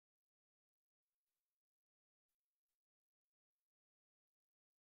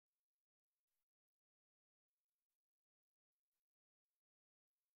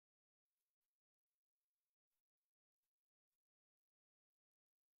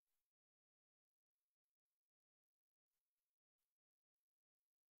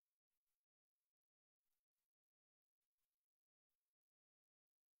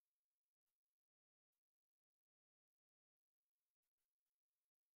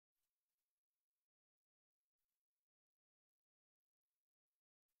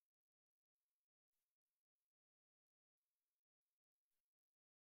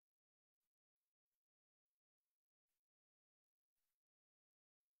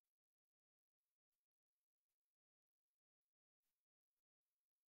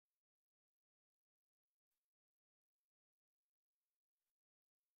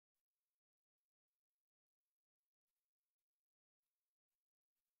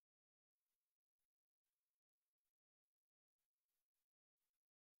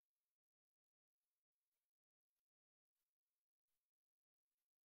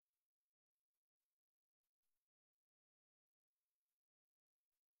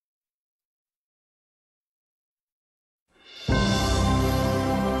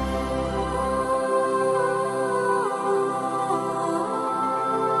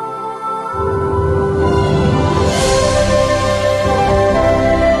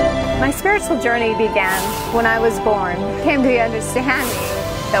My spiritual journey began when I was born. Came to the understanding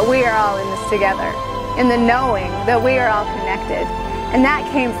that we are all in this together, in the knowing that we are all connected. And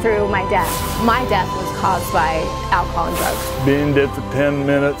that came through my death. My death was caused by alcohol and drugs. Being dead for 10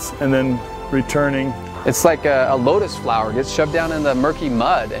 minutes and then returning. It's like a lotus flower gets shoved down in the murky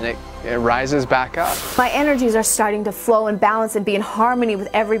mud and it rises back up. My energies are starting to flow and balance and be in harmony with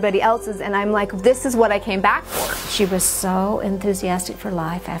everybody else's, and I'm like, this is what I came back for. She was so enthusiastic for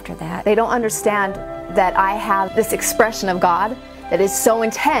life after that. They don't understand that I have this expression of God that is so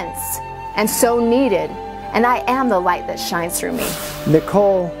intense and so needed, and I am the light that shines through me.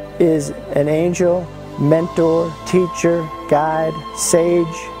 Nicole is an angel, mentor, teacher, guide, sage.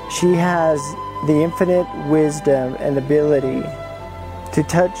 She has the infinite wisdom and ability to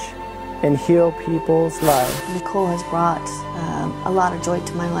touch and heal people's lives. Nicole has brought a lot of joy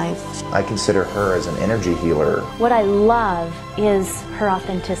to my life. I consider her as an energy healer. What I love is her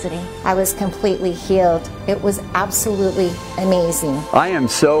authenticity. I was completely healed. It was absolutely amazing. I am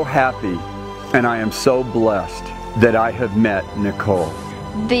so happy and I am so blessed that I have met Nicole.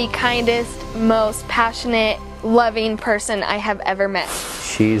 The kindest, most passionate, loving person I have ever met.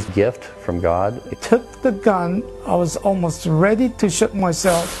 She's a gift from God. I took the gun. I was almost ready to shoot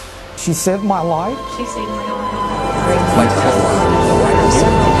myself. She saved my life. She saved my life.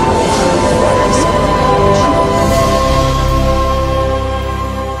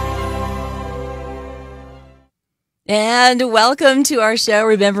 And welcome to our show,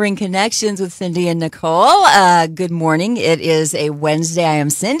 Remembering Connections with Cindy and Nicole. Good morning. It is a Wednesday. I am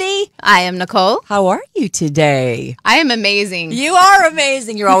Cindy. I am Nicole. How are you today? I am amazing. You are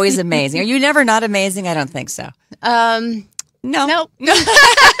amazing. You're always amazing. Are you never not amazing? I don't think so. No. Nope.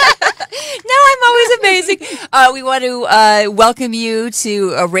 No, I'm always amazing. We want to welcome you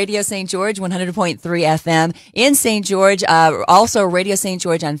to Radio St. George, 100.3 FM in St. George. Also, Radio St.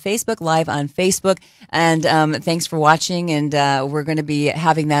 George on Facebook, live on Facebook. And thanks for watching. And we're going to be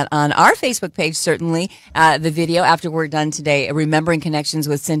having that on our Facebook page, certainly, the video after we're done today, Remembering Connections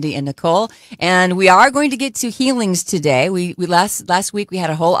with Cindy and Nicole. And we are going to get to healings today. We last week we had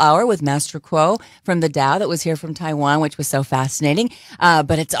a whole hour with Master Kuo from the Tao that was here from Taiwan, which was so fascinating.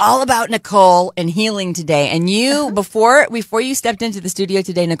 But it's all about Nicole and healing today. And you, before you stepped into the studio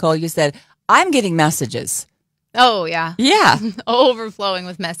today, Nicole, you said, I'm getting messages. Oh, yeah. Yeah. Overflowing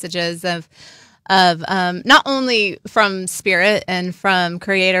with messages of not only from Spirit and from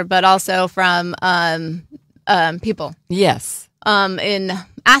Creator, but also from people. Yes. In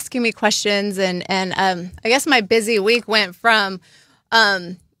asking me questions. And I guess my busy week went from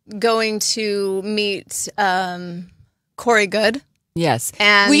going to meet Corey Good. Yes.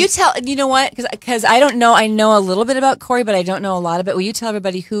 And will you tell, you know what? Because I don't know, I know a little bit about Corey, but I don't know a lot about it. Will you tell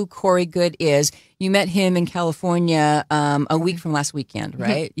everybody who Corey Good is? You met him in California a week from last weekend,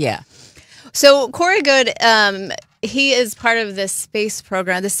 right? Mm-hmm. Yeah. So Corey Good, he is part of this space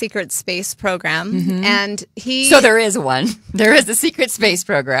program, the secret space program. Mm-hmm. And So there is one. There is a secret space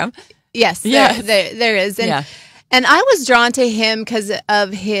program. Yes. Yes. There is. And, and I was drawn to him because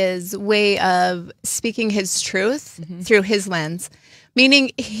of his way of speaking his truth through his lens.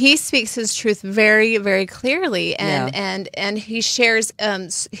 Meaning he speaks his truth very, very clearly, and he shares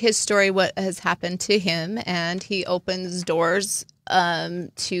his story, what has happened to him, and he opens doors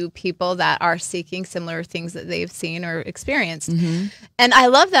to people that are seeking similar things that they've seen or experienced. Mm-hmm. And I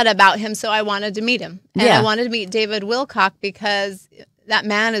love that about him, so I wanted to meet him. And I wanted to meet David Wilcock because that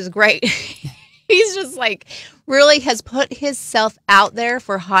man is great. He's just like really has put himself out there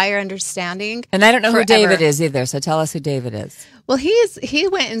for higher understanding. And I don't know who David is either, so tell us who David is. Well, he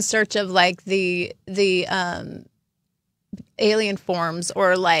went in search of like the alien forms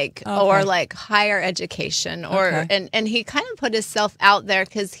or like higher education or and he kind of put himself out there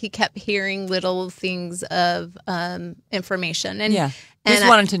because he kept hearing little things of information and just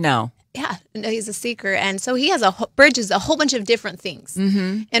wanted to know. Yeah, he's a seeker, and so he has bridges a whole bunch of different things,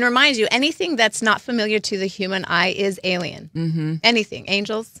 and reminds you anything that's not familiar to the human eye is alien. Anything,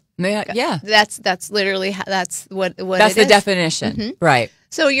 angels. Yeah. That's literally that's what that's the definition, right?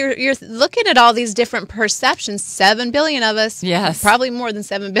 So you're looking at all these different perceptions. 7 billion of us, probably more than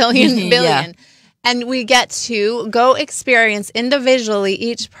 7 billion. And we get to go experience individually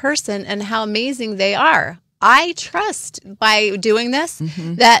each person and how amazing they are. I trust by doing this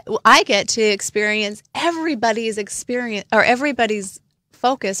that I get to experience everybody's experience or everybody's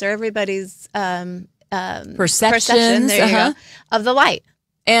focus or everybody's perception there you go, of the light.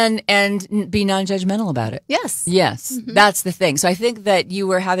 And be non-judgmental about it. Yes. Yes. That's the thing. So I think that you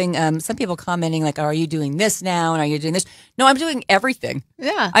were having some people commenting like, are you doing this now? And are you doing this? No, I'm doing everything.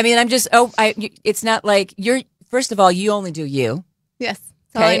 Yeah. I mean, I'm just, it's not like first of all, you only do you. Yes.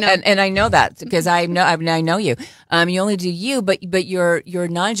 Okay, and I know that because I know you. You only do you, but you're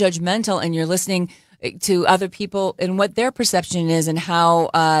non-judgmental, and you're listening to other people and what their perception is, and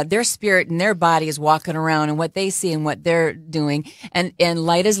how their spirit and their body is walking around, and what they see and what they're doing. And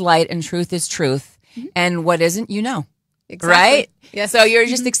light is light, and truth is truth, and what isn't, exactly. Right? Yes. So you're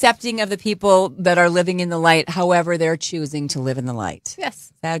just accepting of the people that are living in the light, however they're choosing to live in the light. Yes.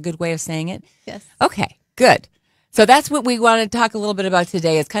 Is that a good way of saying it? Yes. Okay. Good. So that's what we want to talk a little bit about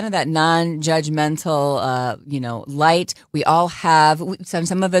today. It's kind of that non-judgmental, light. We all have,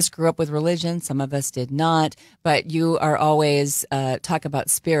 some of us grew up with religion, some of us did not, but you are always talk about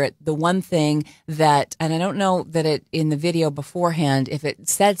spirit. The one thing that, and I don't know that it in the video beforehand, if it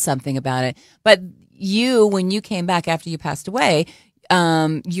said something about it, but you, when you came back after you passed away,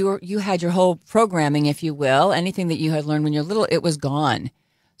 you had your whole programming, if you will, anything that you had learned when you're little, it was gone.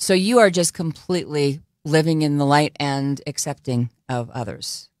 So you are just completely living in the light and accepting of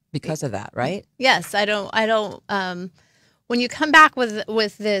others because of that, right? Yes, I don't when you come back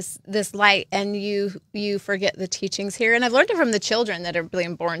with this light and you forget the teachings here, and I've learned it from the children that are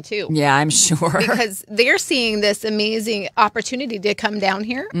being born too. Yeah, I'm sure. Because they're seeing this amazing opportunity to come down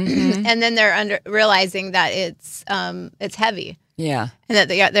here, and then they're realizing that it's heavy. Yeah. And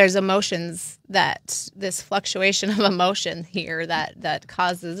that there's emotions, that this fluctuation of emotion here that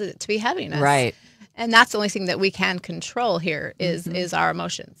causes it to be heaviness. Right. And that's the only thing that we can control here is our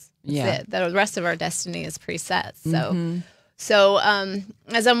emotions. Yeah. The rest of our destiny is preset. So,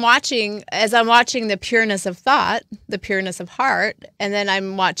 as I'm watching the pureness of thought, the pureness of heart, and then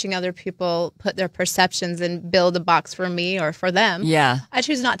I'm watching other people put their perceptions and build a box for me or for them. Yeah. I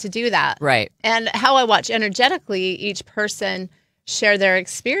choose not to do that. Right. And how I watch energetically each person share their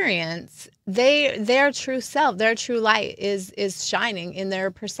experience, their true self, their true light is shining in their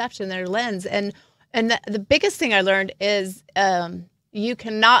perception, their lens. And the biggest thing I learned is you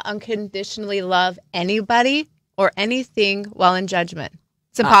cannot unconditionally love anybody or anything while in judgment.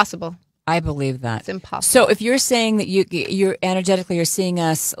 It's impossible. I believe that. It's impossible. So if you're saying that you're energetically, you're seeing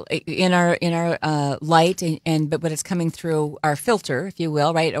us in our light, but it's coming through our filter, if you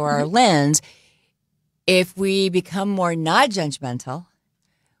will, right, or our lens. If we become more not judgmental,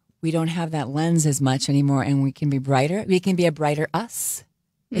 we don't have that lens as much anymore, and we can be brighter. We can be a brighter us.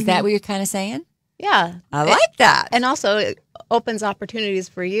 Is that what you're kind of saying? Yeah. I like that. And also it opens opportunities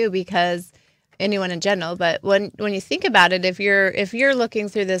for you, because anyone in general, but when you think about it, if you're looking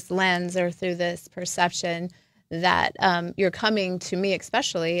through this lens or through this perception that you're coming to me,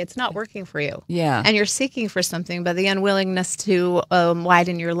 especially, it's not working for you. Yeah. And you're seeking for something, but the unwillingness to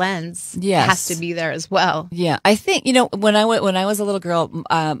widen your lens has to be there as well. Yeah. I think, when I was a little girl,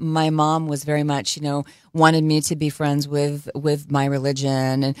 my mom was very much, wanted me to be friends with my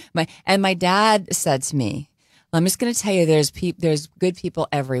religion, and my dad said to me, I'm just going to tell you, there's good people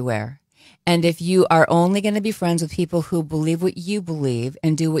everywhere. And if you are only going to be friends with people who believe what you believe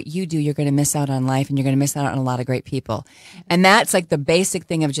and do what you do, you're going to miss out on life, and you're going to miss out on a lot of great people. And that's like the basic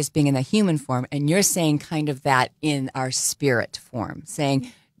thing of just being in the human form. And you're saying kind of that in our spirit form,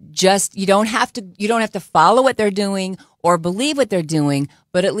 saying just you don't have to follow what they're doing or believe what they're doing,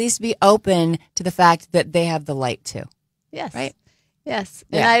 but at least be open to the fact that they have the light too. Yes. Right? Yes.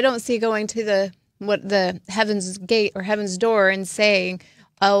 And I don't see going to the heaven's gate or heaven's door and saying,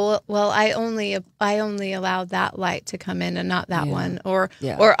 oh, well, I only allowed that light to come in and not that one, or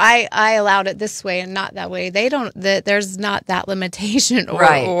I allowed it this way and not that way. There's not that limitation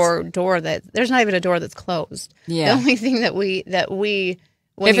or door there's not even a door that's closed. Yeah. The only thing that we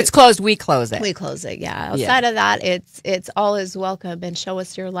if it's closed, we close it. We close it. Yeah. Outside of that, it's all is welcome, and show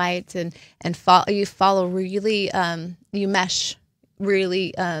us your light, and you follow really, you mesh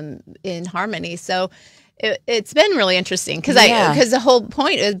really in harmony. So. It's been really interesting because the whole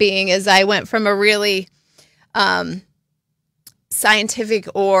point of being is I went from a really scientific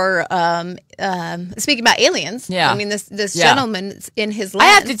or speaking about aliens. Yeah. I mean, this gentleman in his lens.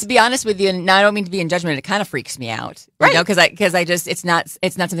 I have to be honest with you, and I don't mean to be in judgment. It kind of freaks me out, right? Because I just it's not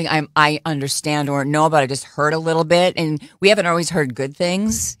something I understand or know about. I just heard a little bit, and we haven't always heard good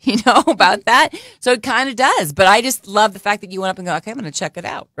things, about that. So it kind of does. But I just love the fact that you went up and go, okay, I'm going to check it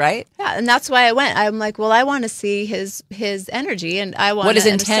out, right? Yeah, and that's why I went. I'm like, well, I want to see his energy, and I want what his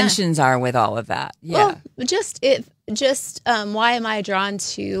intentions are with all of that. Yeah, well, why am I drawn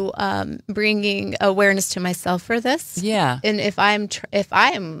to bringing awareness to myself for this? Yeah, and if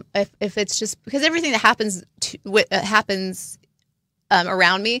it's just because everything that happens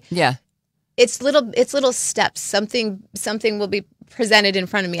around me, it's little steps. Something will be presented in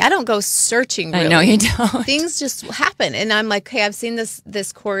front of me. I don't go searching. Really. I know you don't. Things just happen, and I'm like, hey, I've seen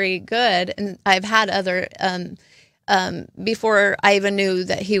this Corey Good, and I've had other before I even knew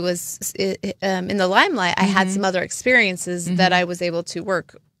that he was in the limelight, I had some other experiences that I was able to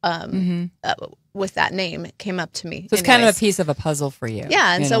work with that name. It came up to me. So it's kind of a piece of a puzzle for you.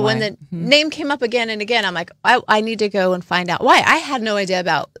 Yeah, and so when the name came up again and again, I'm like, I need to go and find out why. I had no idea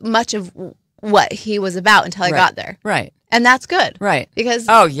about much of what he was about until I got there. Right. And that's good. Right. Because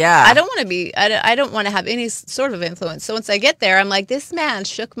I don't want to be, I don't want to have any sort of influence. So once I get there, I'm like, this man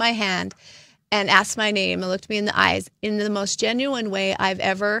shook my hand and asked my name and looked me in the eyes in the most genuine way I've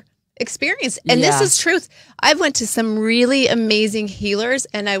ever experienced. And this is truth. I went to some really amazing healers,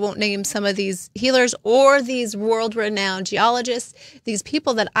 and I won't name some of these healers or these world-renowned geologists, these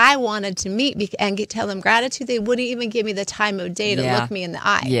people that I wanted to meet and tell them gratitude. They wouldn't even give me the time of day to look me in the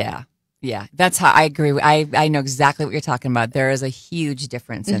eye. Yeah. Yeah, that's how I agree. I know exactly what you're talking about. There is a huge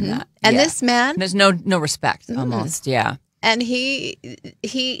difference in that. And this man, there's no respect almost. Yeah. And he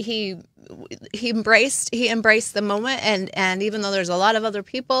embraced the moment, and even though there's a lot of other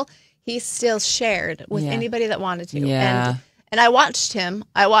people, he still shared with anybody that wanted to. Yeah. And I watched him,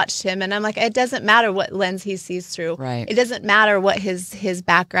 and I'm like, it doesn't matter what lens he sees through. Right. It doesn't matter what his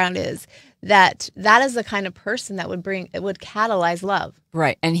background is. That is the kind of person that would catalyze love.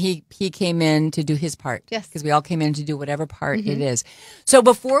 Right. And he came in to do his part. Yes. Because we all came in to do whatever part it is. So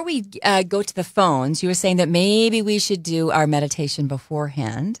before we go to the phones, you were saying that maybe we should do our meditation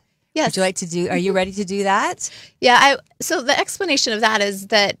beforehand. Yes. Would you like to do, are you ready to do that? Yeah. So the explanation of that is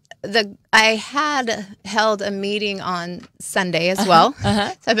that I had held a meeting on Sunday as well.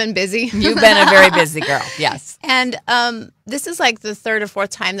 So I've been busy. You've been a very busy girl. Yes. And this is like the third or fourth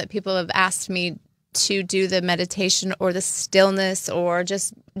time that people have asked me to do the meditation or the stillness or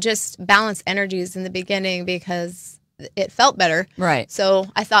just balance energies in the beginning because it felt better. Right. So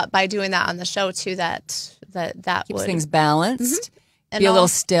I thought by doing that on the show too, that keeps would things balanced. Be a little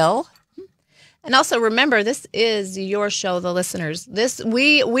still. And also remember, this is your show, the listeners.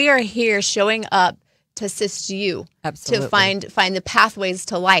 We are here showing up to assist you. Absolutely. To find the pathways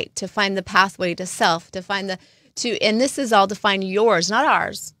to light, to find the pathway to self, and this is all to find yours, not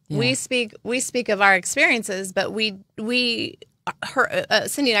ours. Yeah. We speak of our experiences, but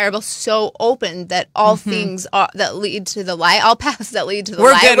Cindy and I are both so open that all things that lead to the light, all paths that lead to the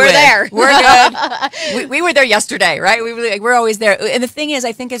light, we're there. We're good. we were there yesterday, right? We're always there. And the thing is,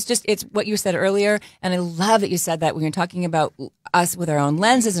 I think it's what you said earlier, and I love that you said that when you're talking about us with our own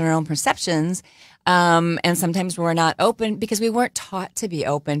lenses and our own perceptions. And sometimes we're not open because we weren't taught to be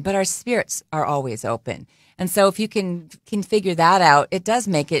open, but our spirits are always open. And so if you can figure that out, it does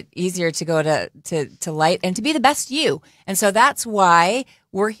make it easier to go to light and to be the best you. And so that's why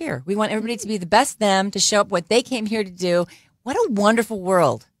we're here. We want everybody to be the best them, to show up what they came here to do. What a wonderful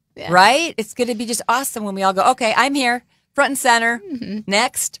world, right? It's going to be just awesome when we all go, okay, I'm here, front and center,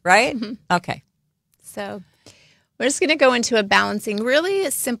 next, right? Okay. So we're just going to go into a balancing, really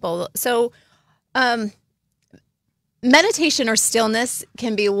simple. So meditation or stillness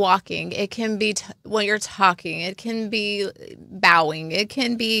can be walking. It can be when you're talking. It can be bowing. It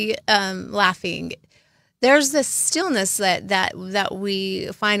can be laughing. There's this stillness that we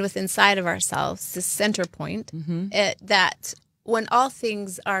find within inside of ourselves, this center point, that when all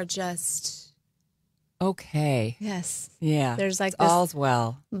things are just okay. Yes. Yeah. There's like this all's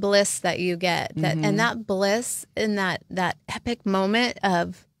well bliss that you get, and that bliss in that epic moment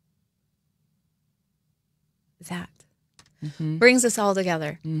of that. Brings us all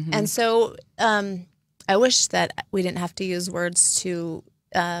together. And so I wish that we didn't have to use words to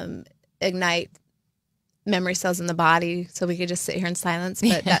ignite memory cells in the body so we could just sit here in silence,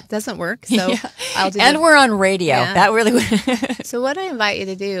 but that doesn't work. So I'll do we're on radio. Yeah. That really would. So what I invite you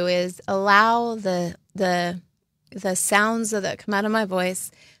to do is allow the sounds that come out of my voice,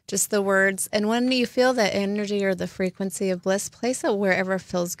 just the words, and when you feel the energy or the frequency of bliss, place it wherever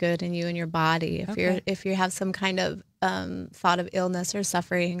feels good in you and your body. If you have some kind of thought of illness or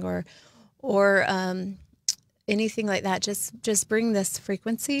suffering or anything like that, just bring this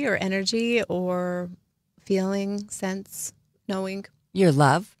frequency or energy or feeling, sense, knowing. Your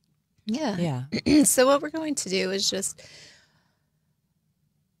love. Yeah. So what we're going to do is just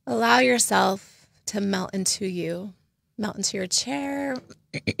allow yourself to melt into your chair.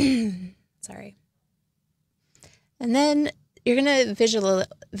 Sorry. And then you're going to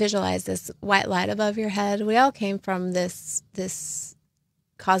visualize this white light above your head. We all came from this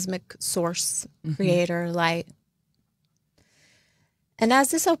cosmic source, creator, light. And as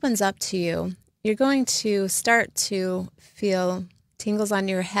this opens up to you, you're going to start to feel tingles on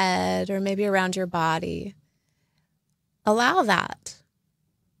your head or maybe around your body. Allow that.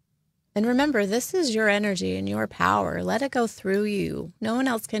 And remember, this is your energy and your power. Let it go through you. No one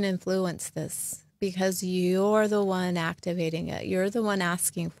else can influence this. because you're the one activating it. You're the one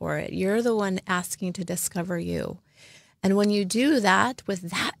asking for it. You're the one asking to discover you. And when you do that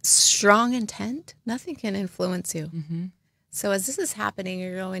with that strong intent, nothing can influence you. Mm-hmm. So as this is happening,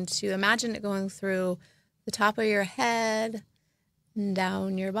 you're going to imagine it going through the top of your head and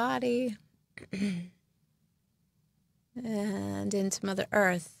down your body and into Mother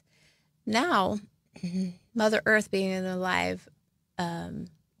Earth. Now, Mother Earth being an alive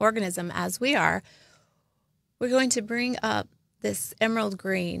organism as we are, we're going to bring up this emerald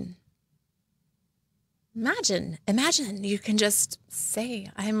green. Imagine you can just say,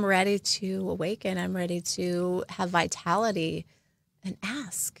 I'm ready to awaken. I'm ready to have vitality, and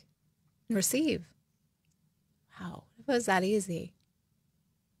ask and receive. Wow, it was that easy.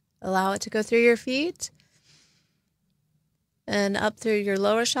 Allow it to go through your feet and up through your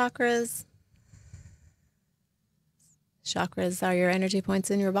lower chakras. Chakras are your energy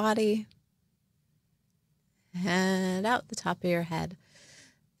points in your body. And out the top of your head.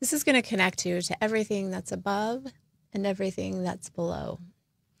 This is going to connect you to everything that's above and everything that's below,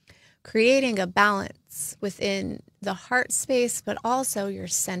 creating a balance within the heart space, but also your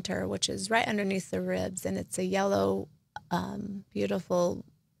center, which is right underneath the ribs, and it's a yellow, beautiful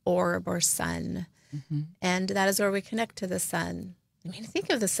orb or sun, and that is where we connect to the sun. I mean, think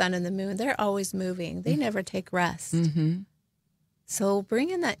of the sun and the moon. They're always moving. They never take rest. So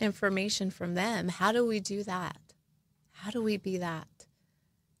bring in that information from them. How do we do that? How do we be that?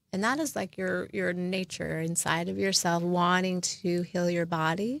 And that is like your nature inside of yourself, wanting to heal your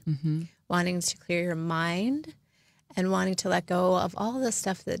body, wanting to clear your mind, and wanting to let go of all the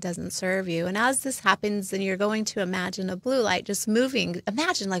stuff that doesn't serve you. And as this happens, then you're going to imagine a blue light just moving.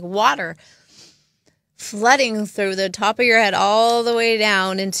 Imagine like water flooding through the top of your head all the way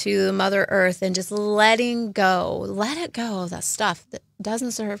down into Mother Earth, and just letting go. Let it go of that stuff that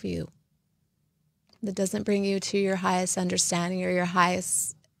doesn't serve you, that doesn't bring you to your highest understanding or your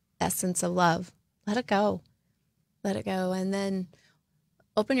highest essence of love. Let it go. Let it go. And then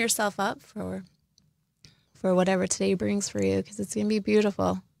open yourself up for whatever today brings for you, because it's going to be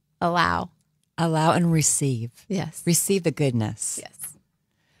beautiful. Allow and receive. Yes. Receive the goodness. Yes.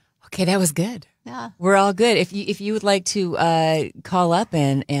 Okay, that was good. Yeah. We're all good. If you would like to call up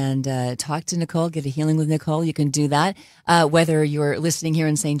and talk to Nicole, get a healing with Nicole, you can do that. Whether you're listening here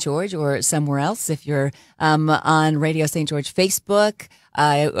in St. George or somewhere else, if you're on Radio St. George Facebook,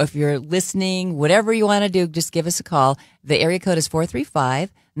 if you're listening, whatever you want to do, just give us a call. The area code is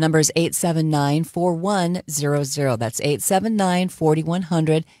 435. Number is 879-4100. That's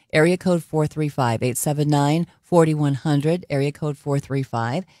 879-4100. Area code 435. 879-4100. Area code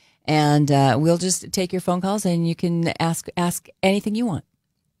 435. And we'll just take your phone calls, and you can ask anything you want.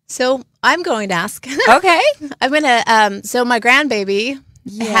 So I'm going to ask. Okay. I'm going to, so my grandbaby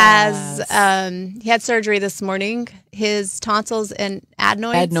has, he had surgery this morning. His tonsils and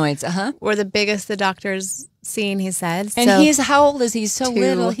adenoids were the biggest the doctor's seen, he said. And so, how old is he? He's so 2.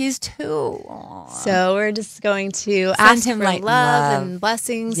 little. He's 2. Aww. So we're just going to ask him for love and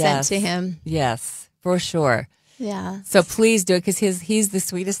blessings sent to him. Yes, for sure. Yeah. So please do it, because he's the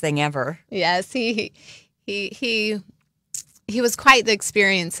sweetest thing ever. Yes, he was quite the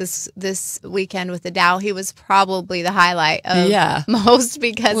experience this weekend with the Dow. He was probably the highlight of most,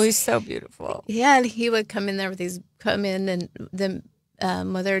 because he's so beautiful. Yeah, and he would come in there with and the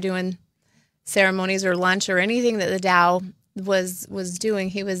when they were doing ceremonies or lunch or anything that the Dow was doing,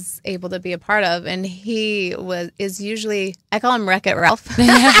 he was able to be a part of, and is usually, I call him Wreck-It Ralph,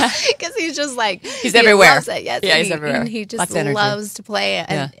 because he's just like he's everywhere. Loves it. Yes, yeah, he's everywhere. And he just loves to play it,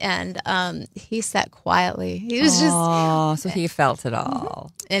 and he sat quietly. He was so he felt it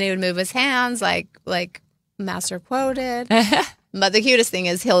all, and he would move his hands like Master quoted. But the cutest thing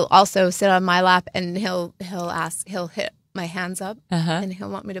is he'll also sit on my lap, and he'll hit my hands up, and he'll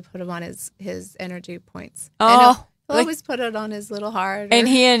want me to put them on his energy points. Oh. He'll always put it on his little heart. And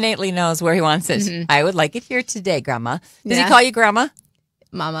he innately knows where he wants it. I would like it here today, Grandma. Does he call you Grandma?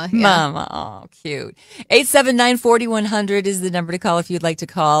 Mama. Yeah. Mama. Oh, cute. 879-4100 is the number to call if you'd like to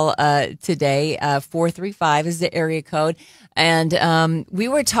call today. 435 is the area code. And we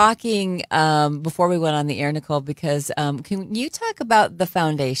were talking before we went on the air, Nicole, because can you talk about the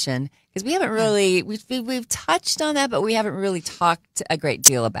foundation? Because we haven't really, we've touched on that, but we haven't really talked a great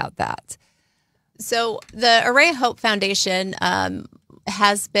deal about that. So the Array of Hope Foundation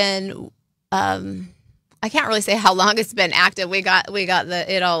has been, I can't really say how long it's been active. We got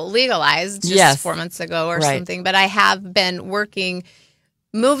it all legalized just 4 months ago or something. But I have been working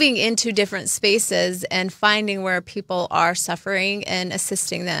moving into different spaces and finding where people are suffering and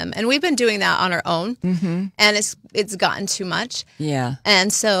assisting them. And we've been doing that on our own, and it's gotten too much. Yeah.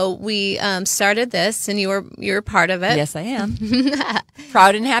 And so we started this, and you're part of it. Yes, I am.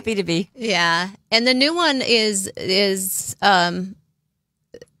 Proud and happy to be. Yeah. And the new one is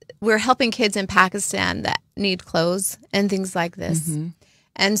we're helping kids in Pakistan that need clothes and things like this.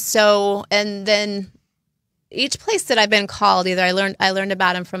 And so, and then each place that I've been called, either I learned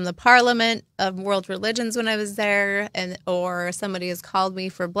about them from the Parliament of World Religions when I was there, or somebody has called me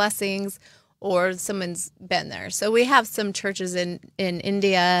for blessings, or someone's been there. So we have some churches in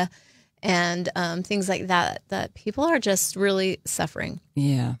India and things like that people are just really suffering.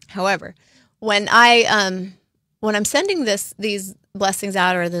 Yeah. However, when I'm sending these blessings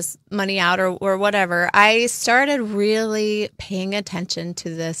out or this money out or whatever, I started really paying attention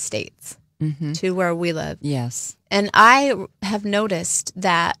to the states. To where we live. Yes. And I have noticed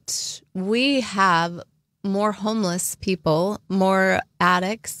that we have more homeless people, more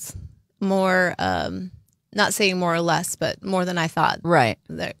addicts, more, not saying more or less, but more than I thought. Right.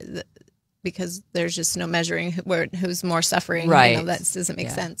 Because there's just no measuring who's more suffering. Right. You know, that doesn't make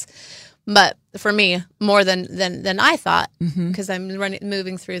sense. But for me, more than I thought, because I'm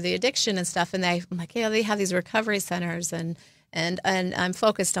moving through the addiction and stuff, and I'm like, yeah, they have these recovery centers and I'm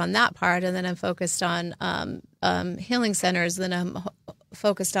focused on that part, and then I'm focused on healing centers, then I'm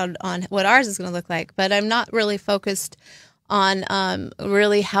focused on what ours is going to look like. But I'm not really focused on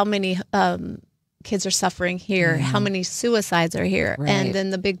really how many kids are suffering here, how many suicides are here, and then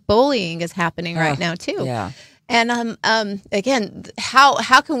the big bullying is happening right now too. Yeah. And again,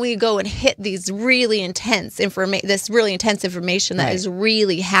 how can we go and hit these really intense information that is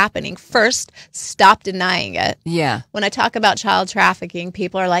really happening? First, stop denying it. Yeah. When I talk about child trafficking,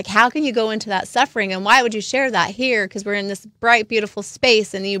 people are like, "How can you go into that suffering? And why would you share that here? Because we're in this bright, beautiful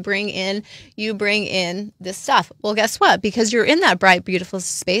space, and you bring in this stuff." Well, guess what? Because you're in that bright, beautiful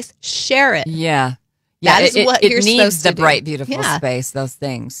space, share it. Yeah. Yeah, that is what you're supposed to do. It needs the bright, beautiful space, those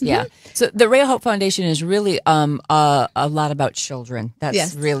things. Yeah. So the Real Hope Foundation is really a lot about children.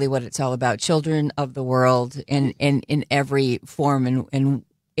 That's really what it's all about. Children of the world in every form and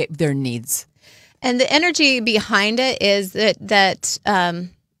their needs. And the energy behind it is that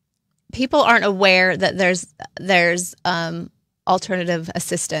people aren't aware that there's alternative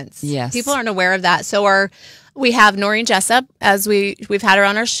assistance. Yes. People aren't aware of that. So we have Noreen Jessup, as we've had her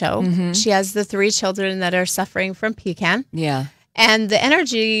on our show. She has the 3 children that are suffering from pecan. Yeah. And the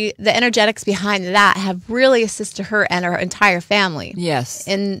energetics behind that have really assisted her and her entire family. Yes.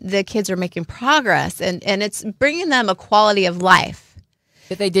 And the kids are making progress, and it's bringing them a quality of life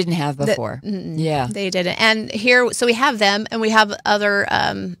that they didn't have before. They didn't. And here, so we have them, and we have other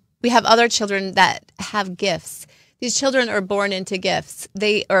children that have gifts. These children are born into gifts.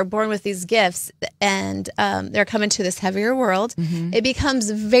 They are born with these gifts, and they're coming to this heavier world. It becomes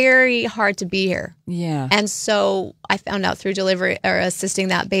very hard to be here. Yeah. And so I found out through delivery or assisting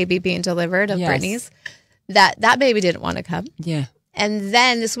that baby being delivered of Brittany's that baby didn't want to come. Yeah. And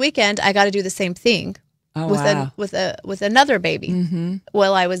then this weekend I got to do the same thing with another baby.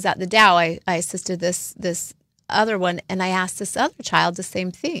 While I was at the Dow, I assisted this other one, and I asked this other child the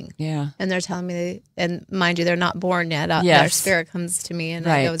same thing. Yeah. And they're telling me, and mind you, they're not born yet. Their spirit comes to me, and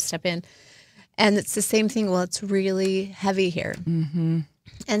I go and step in. And it's the same thing. Well, it's really heavy here.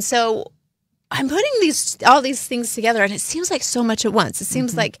 And so I'm putting all these things together, and it seems like so much at once. It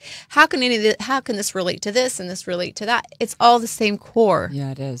seems like, how can this relate to this and this relate to that? It's all the same core.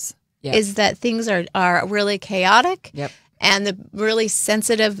 Yeah, it is. Yep. Is that things are really chaotic. Yep. And the really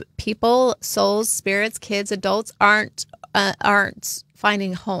sensitive people, souls, spirits, kids, adults aren't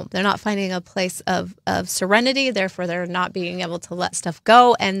finding home. They're not finding a place of serenity. Therefore, they're not being able to let stuff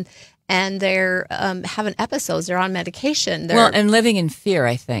go, and they're having episodes. They're on medication. And living in fear,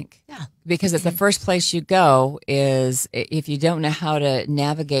 I think. Yeah. Because it's the first place you go is if you don't know how to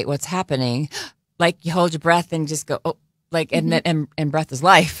navigate what's happening, like you hold your breath and just go, oh, like, and breath is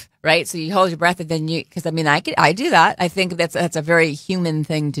life. Right. So you hold your breath, and then because I do that. I think that's a very human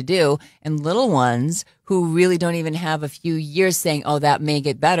thing to do. And little ones who really don't even have a few years saying, oh, that may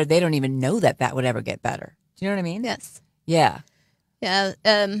get better. They don't even know that would ever get better. Do you know what I mean? Yes. Yeah. Yeah.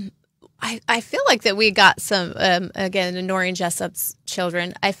 I feel like that we got some, again, Noreen Jessup's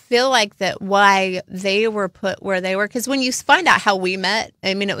children. I feel like that why they were put where they were, because when you find out how we met,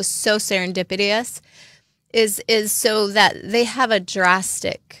 I mean, it was so serendipitous. Is so that they have a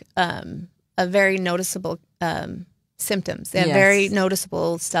drastic, a very noticeable symptoms. They have very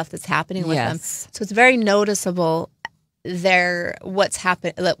noticeable stuff that's happening with them. So it's very noticeable their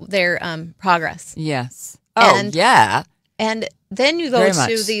progress. Yes. And Then you go Very to much.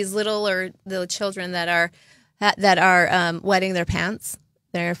 these the children that are wetting their pants.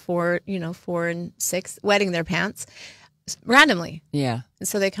 They're 4 and 6, wetting their pants randomly. Yeah. And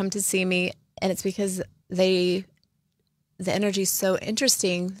so they come to see me, and it's because the energy is so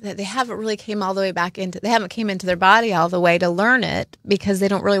interesting that they haven't really came all the way back into, they haven't came into their body all the way to learn it because they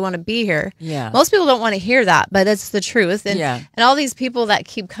don't really want to be here. Yeah. Most people don't want to hear that, but it's the truth. And, Yeah. and all these people that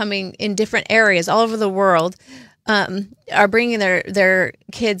keep coming in different areas all over the world are bringing their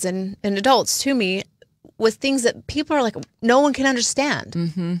kids and adults to me with things that people are like, no one can understand.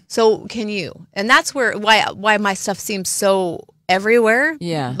 Mm-hmm. So can you? And that's why my stuff seems so everywhere.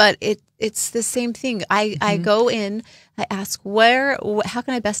 Yeah. But it's the same thing. I go in, I ask how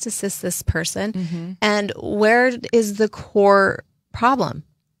can I best assist this person? And where is the core problem?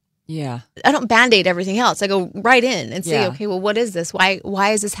 Yeah. I don't Band-Aid everything else. I go right in and say, Yeah. okay, well, what is this? Why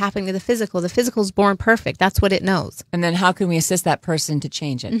is this happening to the physical? The physical is born perfect. That's what it knows. And then how can we assist that person to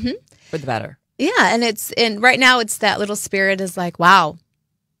change it for the better? Yeah, and right now it's that little spirit is like, wow,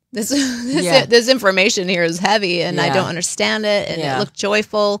 this information here is heavy, and I don't understand it, and it looked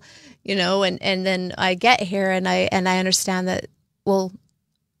joyful, and then I get here and I understand that, well,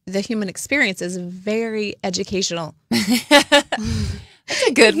 the human experience is very educational. That's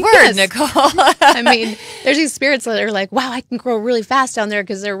a good word, Yes. Nicole. I mean, there's these spirits that are like, wow, I can grow really fast down there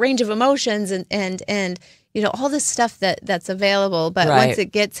because their range of emotions and all this stuff that's available. But Right. once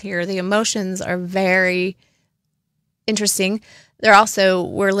it gets here, the emotions are very interesting.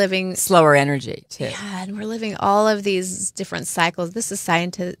 We're living slower energy too. Yeah, and we're living all of these different cycles. This is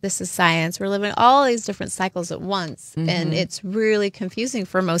science. We're living all these different cycles at once, and it's really confusing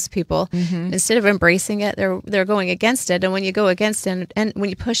for most people. Instead of embracing it, they're going against it. And when you go against it, and when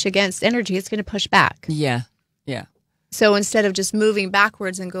you push against energy, it's going to push back. Yeah. Yeah. So instead of just moving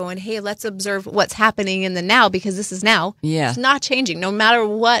backwards and going, hey, let's observe what's happening in the now, because this is now. Yeah. It's not changing. No matter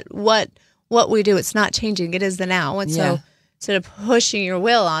what we do, it's not changing. It is the now. And so instead of pushing your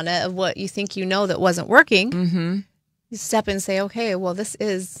will on it of what you think that wasn't working, you step in and say, okay, well, this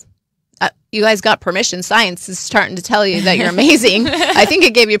is, you guys got permission. Science is starting to tell you that you're amazing. I think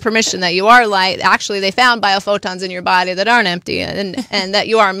it gave you permission that you are light. Actually, they found biophotons in your body that aren't empty, and that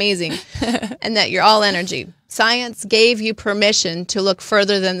you are amazing and that you're all energy. Science gave you permission to look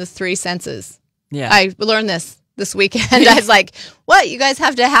further than the 3 senses. Yeah. I learned this weekend. I was like, what? You guys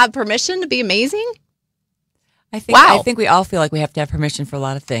have to have permission to be amazing? I think we all feel like we have to have permission for a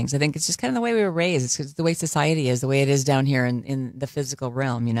lot of things. I think it's just kind of the way we were raised. It's the way society is, the way it is down here in the physical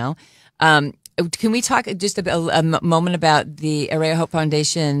realm, Can we talk just a moment about the Array of Hope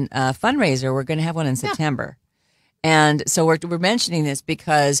Foundation fundraiser? We're going to have one in September. And so we're mentioning this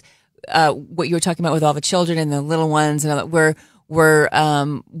because what you were talking about with all the children and the little ones, and all that, we're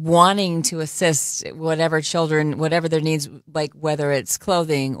wanting to assist whatever their needs, like whether it's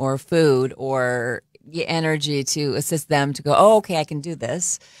clothing or food or energy, to assist them to go, oh, okay, I can do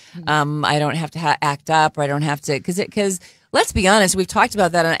this. I don't have to act up, or I don't have to, because let's be honest, we've talked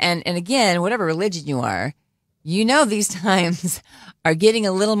about that. And again, whatever religion you are, these times are getting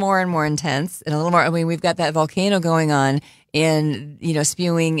a little more and more intense and a little more. I mean, we've got that volcano going on in,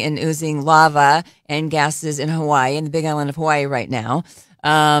 spewing and oozing lava and gases in Hawaii, in the Big Island of Hawaii right now.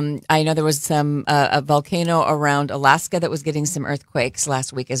 I know there was a volcano around Alaska that was getting some earthquakes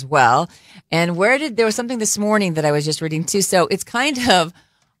last week as well. And there was something this morning that I was just reading too. So it's kind of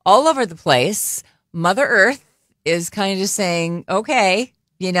all over the place. Mother Earth is kind of just saying, okay,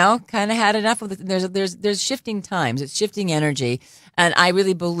 kind of had enough of it. There's shifting times. It's shifting energy. And I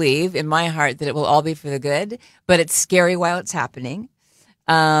really believe in my heart that it will all be for the good, but it's scary while it's happening.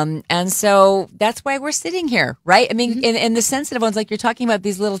 And so that's why we're sitting here, right? I mean, in the sensitive ones, like you're talking about,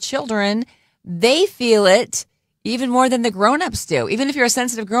 these little children, they feel it even more than the grown-ups do. Even if you're a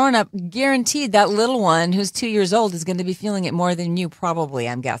sensitive grown-up, guaranteed that little one who's 2 years old is going to be feeling it more than you, probably,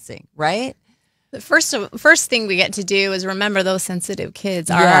 I'm guessing, right? The first thing we get to do is remember those sensitive kids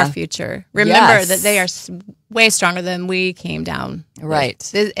are our future. Remember that they are way stronger than we came down. Right.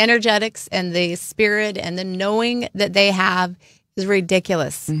 The energetics and the spirit and the knowing that they have is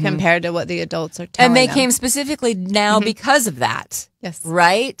ridiculous compared to what the adults are telling them. And they came specifically now because of that. Yes.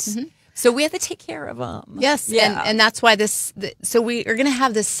 Right? So we have to take care of them. Yes, yeah. and that's why so we are going to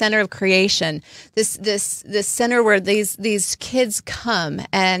have this center of creation, this center where these kids come,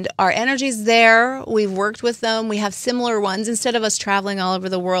 and our energy's there. We've worked with them. We have similar ones instead of us traveling all over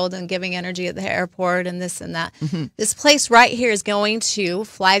the world and giving energy at the airport and this and that. This place right here is going to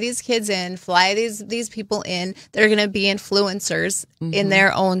fly these kids in, fly these people in. They're going to be influencers in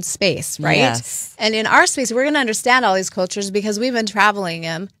their own space, right? Yes. And in our space, we're going to understand all these cultures because we've been traveling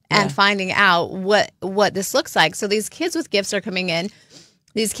them. and finding out what this looks like. So these kids with gifts are coming in.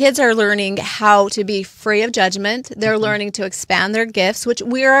 These kids are learning how to be free of judgment. They're learning to expand their gifts, which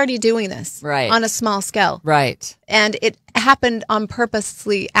we're already doing this on a small scale. Right. And it happened on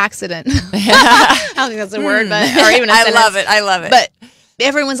purposely accident. I don't think that's a word, but or even a sentence. I love it. But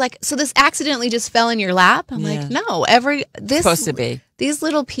everyone's like, so this accidentally just fell in your lap? I'm like, no. This supposed to be. These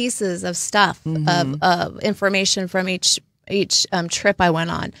little pieces of stuff of information from each trip I went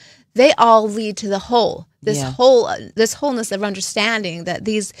on, they all lead to the whole. This wholeness of understanding that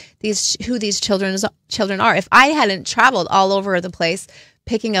who these children are. If I hadn't traveled all over the place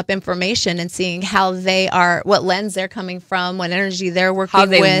picking up information and seeing how they are, what lens they're coming from, what energy they're working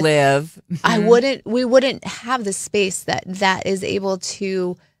with, how they live, we wouldn't have the space that is able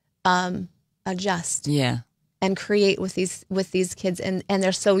to adjust. Yeah. And create with these kids, and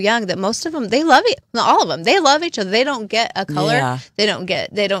they're so young that most of them, they love it. Not all of them, they love each other. They don't get a color. Yeah. They don't get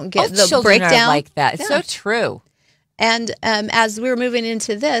the breakdown are like that. It's so true. And as we were moving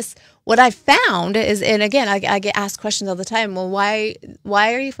into this, what I found is, and again, I get asked questions all the time. Well, why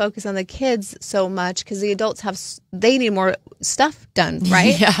are you focused on the kids so much? Because the adults they need more stuff done,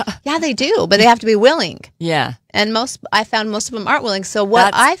 right? Yeah, they do, but they have to be willing. Yeah, and I found most of them aren't willing. So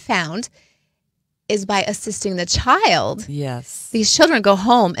what I found is by assisting the child. Yes. These children go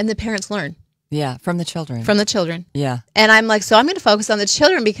home and the parents learn. Yeah, from the children. From the children. Yeah. And I'm like, so I'm going to focus on the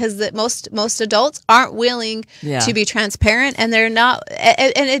children because most adults aren't willing to be transparent, and they're not,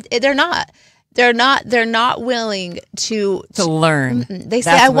 they're not willing to learn. They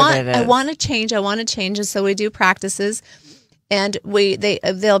say, I want to change, and so we do practices, and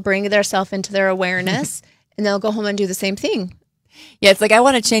they'll bring themselves into their awareness, and they'll go home and do the same thing. Yeah, it's like, I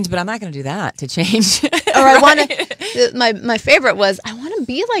want to change, but I'm not going to do that to change. Or I want to. My favorite was, I want to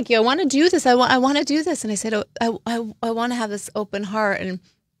be like you. I want to do this. I want to do this. And I said, I want to have this open heart and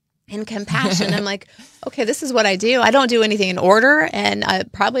compassion. I'm like, okay, this is what I do. I don't do anything in order, and I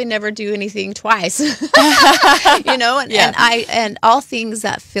probably never do anything twice. And all things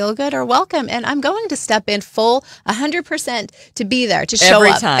that feel good are welcome. And I'm going to step in full 100% to be there, to show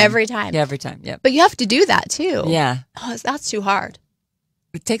up every time. Yeah, every time. Yeah. But you have to do that too. Yeah. Oh, that's too hard.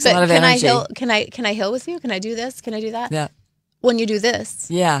 It takes a lot of energy. Can I heal with you? Can I do this? Can I do that? Yeah. When you do this.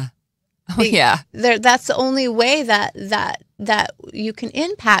 Yeah. Oh, yeah. That's the only way that you can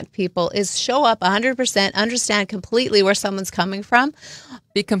impact people, is show up 100%, understand completely where someone's coming from.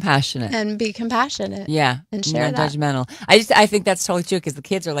 Be compassionate. And be compassionate. Yeah. And share not judgmental. I think that's totally true, because the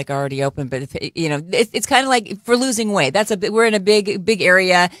kids are like already open, but it's kind of like for losing weight. We're in a big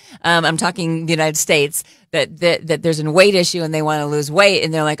area. I'm talking the United States, that there's a weight issue and they want to lose weight,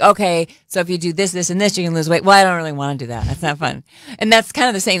 and they're like, okay, so if you do this, this, and this, you can lose weight. Well, I don't really want to do that. That's not fun. And that's kind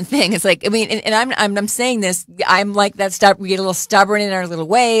of the same thing. It's like, I mean, and I'm saying this, I'm like that stuff. We get a little stubborn in our little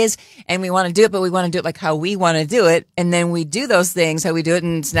ways, and we want to do it, but we want to do it like how we want to do it. And then we do those things how we do it,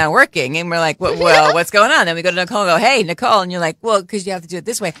 and it's not working. And we're like, well, what's going on? Then we go to Nicole and go, hey, Nicole. And you're like, well, because you have to do it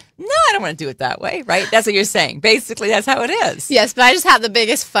this way. No, I don't want to do it that way. Right? That's what you're saying. Basically, that's how it is. Yes, but I just had the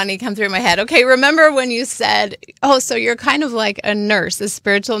biggest funny come through my head. Okay, remember when you said, oh, so you're kind of like a nurse, a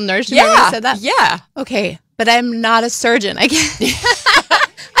spiritual nurse? You remember you said that? Yeah. Okay, but I'm not a surgeon. I guess.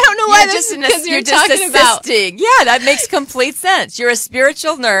 I don't know why you're just talking assisting. Yeah, that makes complete sense. You're a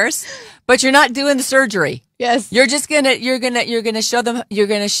spiritual nurse, but you're not doing the surgery. Yes. You're just gonna show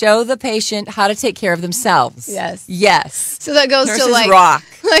the patient how to take care of themselves. Yes. Yes. So that goes Nurses to rock.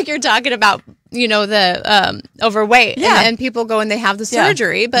 Like you're talking about, the overweight. Yeah. And people go and they have the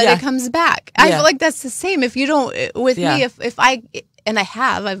surgery, but it comes back. I feel like that's the same. If you don't, with me, if I. And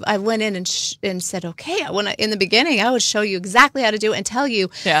I went in and said, okay, in the beginning, I would show you exactly how to do it and tell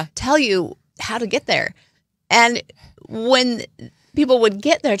you how to get there. And when people would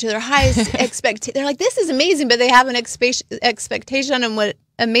get there to their highest expectation, they're like, this is amazing, but they have an expectation on what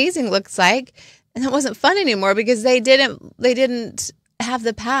amazing looks like. And that wasn't fun anymore, because they didn't have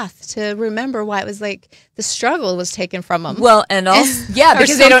the path to remember why it was like the struggle was taken from them. Well, and also,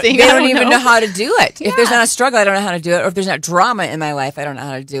 because they don't even know how to do it. Yeah. If there's not a struggle, I don't know how to do it. Or if there's not drama in my life, I don't know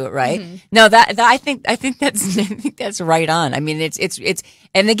how to do it right. Mm-hmm. No, I think that's right on. I mean, it's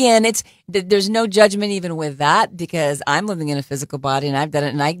and again, there's no judgment even with that, because I'm living in a physical body and I've done it,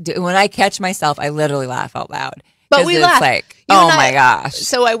 and when I catch myself, I literally laugh out loud. But we laugh. Like, oh my gosh.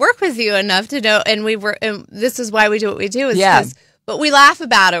 So I work with you enough to know, and this is why we do what we do. But we laugh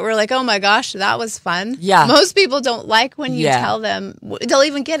about it. We're like, oh my gosh, that was fun. Yeah. Most people don't like when you tell them. They'll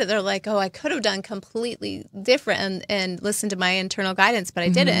even get it. They're like, oh, I could have done completely different and listened to my internal guidance, but I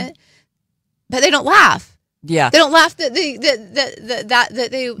didn't. But they don't laugh. Yeah. They don't laugh that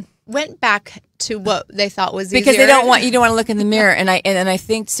went back to what they thought was because easier. you don't want to look in the mirror. And I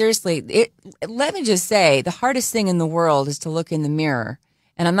think seriously, let me just say, the hardest thing in the world is to look in the mirror.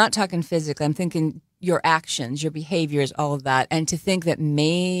 And I'm not talking physically. I'm thinking your actions, your behaviors, all of that. And to think that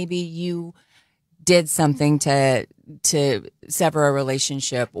maybe you did something to sever a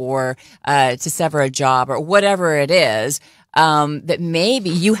relationship or to sever a job or whatever it is, that maybe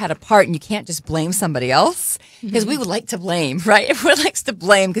you had a part and you can't just blame somebody else, because we would like to blame, right? Everyone likes to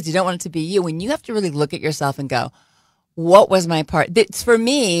blame because you don't want it to be you. And you have to really look at yourself and go, what was my part? For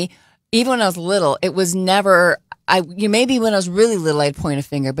me, even when I was little, it was never, maybe when I was really little, I'd point a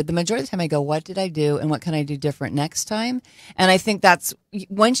finger, but the majority of the time I go, what did I do and what can I do different next time? And I think that's,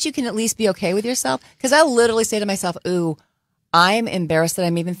 once you can at least be okay with yourself, because I literally say to myself, ooh, I'm embarrassed that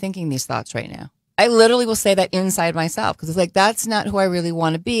I'm even thinking these thoughts right now. I literally will say that inside myself, because it's like, that's not who I really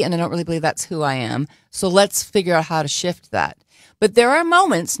want to be, and I don't really believe that's who I am. So let's figure out how to shift that. But there are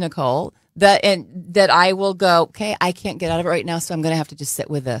moments, Nicole, that I will go, okay, I can't get out of it right now, so I'm going to have to just sit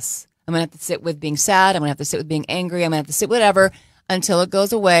with this. I'm going to have to sit with being sad. I'm going to have to sit with being angry. I'm going to have to sit with whatever until it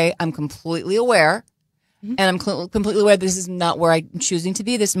goes away. I'm completely aware, and I'm completely aware this is not where I'm choosing to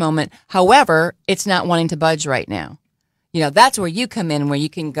be this moment. However, it's not wanting to budge right now. You know, that's where you come in, where you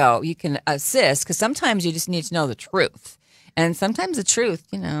can go, you can assist, because sometimes you just need to know the truth. And sometimes the truth,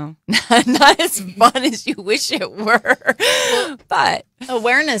 not as fun as you wish it were. But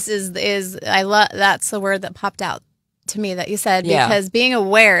awareness is I love, that's the word that popped out to me that you said, because being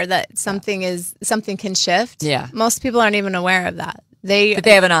aware that something can shift. Yeah. Most people aren't even aware of that. But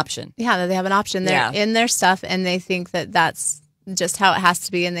they have an option. Yeah, that they have an option. They're in their stuff, and they think that that's just how it has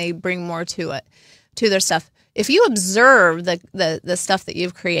to be, and they bring more to it, to their stuff. If you observe the stuff that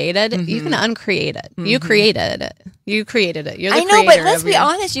you've created, you can uncreate it. You created it. You're the creator. I know, but let's be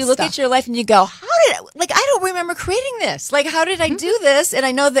honest. You look at your life and you go, I don't remember creating this. Like, how did I do this? And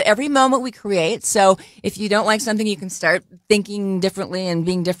I know that every moment we create. So if you don't like something, you can start thinking differently and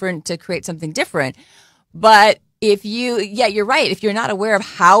being different to create something different. But if you're right. If you're not aware of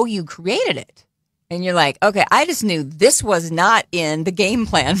how you created it, and you're like, okay, I just knew this was not in the game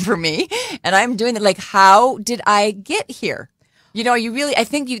plan for me, and I'm doing it. Like, how did I get here? I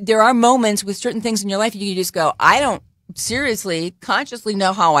think there are moments with certain things in your life you just go, I don't seriously, consciously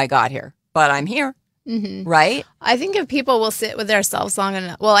know how I got here, but I'm here. Mm-hmm. Right? I think if people will sit with themselves long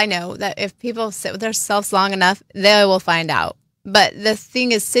enough, well, I know that if people sit with themselves long enough, they will find out. But the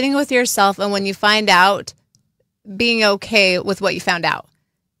thing is sitting with yourself, and when you find out, being okay with what you found out.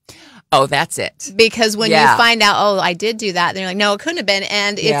 Oh, that's it. Because when you find out, oh, I did do that, then you're like, no, it couldn't have been.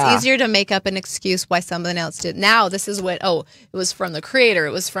 And it's easier to make up an excuse why someone else did. Now, this is what, it was from the creator.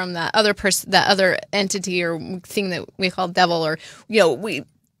 It was from that other person, that other entity or thing that we call devil, or, we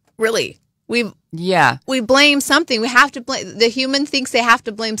blame something. We have to blame. The human thinks they have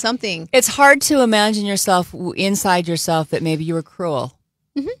to blame something. It's hard to imagine yourself inside yourself that maybe you were cruel.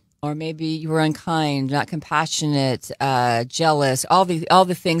 Mm-hmm. Or maybe you were unkind, not compassionate, jealous, all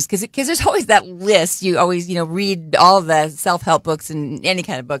the things. Because there's always that list. You always, read all the self-help books and any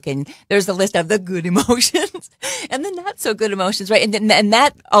kind of book, and there's a list of the good emotions and the not so good emotions, right? And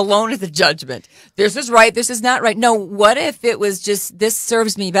that alone is a judgment. This is right. This is not right. No, what if it was just, this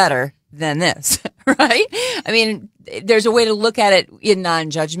serves me better than this, right? I mean, there's a way to look at it in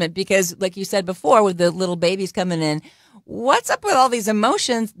non-judgment, because like you said before, with the little babies coming in, what's up with all these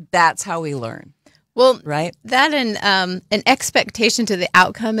emotions? That's how we learn. Well, right? That and an expectation to the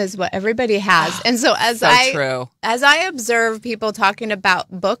outcome is what everybody has. And so as I observe people talking about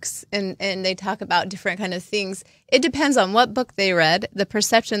books and they talk about different kind of things, it depends on what book they read, the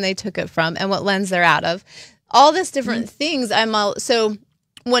perception they took it from, and what lens they're out of. All this different things. So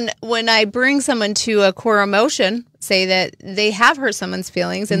when I bring someone to a core emotion, say that they have hurt someone's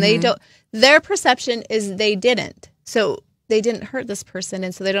feelings and they don't, their perception is they didn't. So they didn't hurt this person,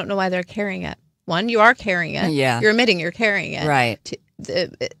 and so they don't know why they're carrying it. One, you are carrying it. Yeah. You're admitting you're carrying it. Right.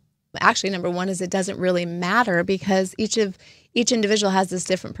 Actually, number one is it doesn't really matter, because each individual has this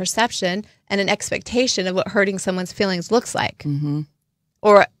different perception and an expectation of what hurting someone's feelings looks like. Mm-hmm.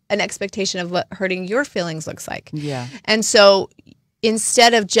 Or an expectation of what hurting your feelings looks like. Yeah. And so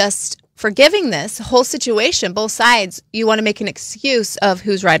instead of just forgiving this whole situation, both sides, you want to make an excuse of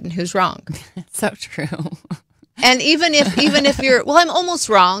who's right and who's wrong. It's so true. And even if you're, well, I'm almost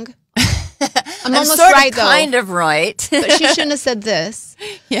wrong. I'm almost sort right, of though. Kind of right. But she shouldn't have said this.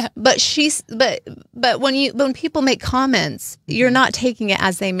 Yeah. But when people make comments, you're not taking it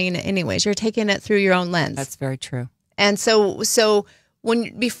as they mean it anyways. You're taking it through your own lens. That's very true. And so I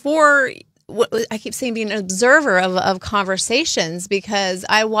keep saying being an observer of conversations, because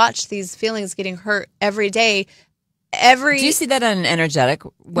I watch these feelings getting hurt every day. every. Do you see that in an energetic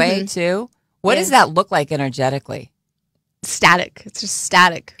way too? What does that look like energetically? Static. It's just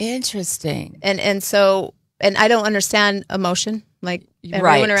static. Interesting. And so I don't understand emotion. Like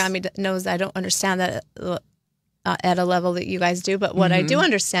everyone around me knows I don't understand that at a level that you guys do. But what I do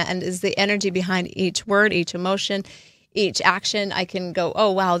understand is the energy behind each word, each emotion, each action. I can go,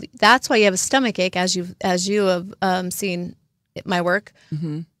 oh wow, that's why you have a stomach ache, as you have seen my work.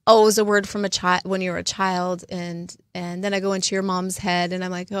 Oh, it was a word from a child when you were a child, and then I go into your mom's head, and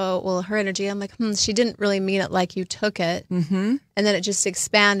I'm like, oh, well, her energy. I'm like, she didn't really mean it like you took it, and then it just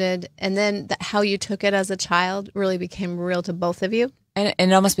expanded, and then how you took it as a child really became real to both of you, and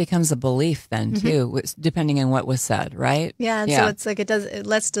it almost becomes a belief then too, depending on what was said, right? Yeah, and so it's like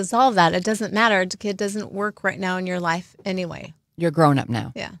let's dissolve that. It doesn't matter. It doesn't work right now in your life anyway. You're grown up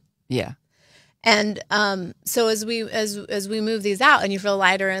now. Yeah. And so as we move these out, and you feel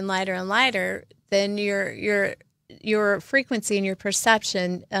lighter and lighter and lighter, then your frequency and your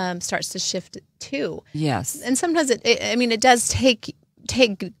perception starts to shift too. Yes. And sometimes it does take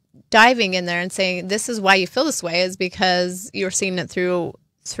diving in there and saying this is why you feel this way is because you're seeing it through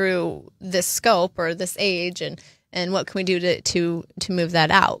this scope or this age, and what can we do to move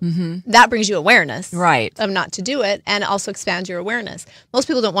that out? That brings you awareness, right, of not to do it, and also expands your awareness. Most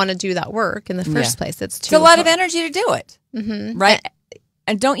people don't want to do that work in the first place. It's a lot of energy to do it, right?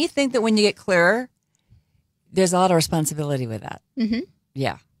 And don't you think that when you get clearer, there's a lot of responsibility with that?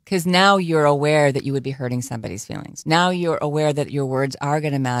 Yeah, because now you're aware that you would be hurting somebody's feelings. Now you're aware that your words are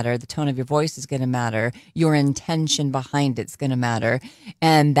going to matter. The tone of your voice is going to matter. Your intention behind it's going to matter,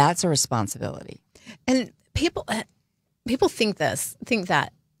 and that's a responsibility. And people think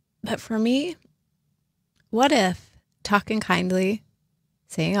that, but for me, what if talking kindly,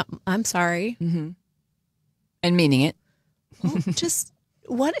 saying I'm sorry, and meaning it, just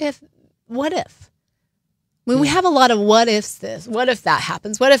what if? When we have a lot of what ifs, what if that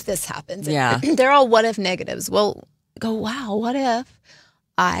happens, what if this happens? Yeah, they're all what if negatives. Well, go, wow, what if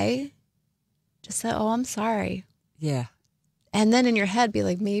I just said, oh, I'm sorry. Yeah. And then in your head, be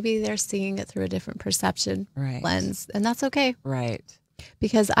like, maybe they're seeing it through a different perception lens. And that's okay. Right.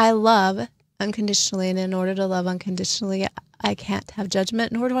 Because I love unconditionally. And in order to love unconditionally, I can't have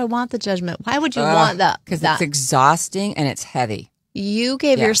judgment, nor do I want the judgment. Why would you want that? Because it's exhausting and it's heavy. You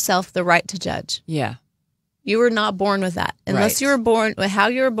gave yourself the right to judge. Yeah. You were not born with that. Unless you were born with how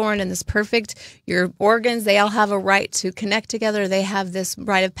you were born in this perfect, your organs, they all have a right to connect together. They have this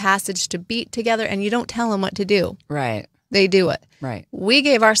rite of passage to beat together, and you don't tell them what to do. Right. They do it. Right. We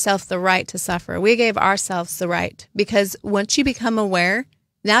gave ourselves the right to suffer. We gave ourselves the right, because once you become aware,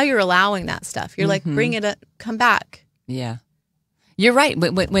 now you're allowing that stuff. You're like, bring it up, come back. Yeah. You're right.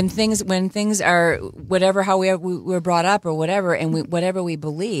 When things are whatever, how we were brought up or whatever, and whatever we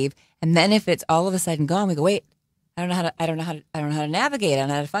believe, and then if it's all of a sudden gone, we go, wait, I don't know how to navigate. I don't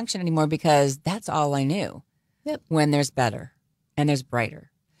know how to function anymore, because that's all I knew. Yep. When there's better and there's brighter.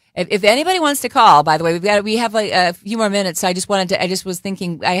 If anybody wants to call, by the way, we have like a few more minutes. So I just was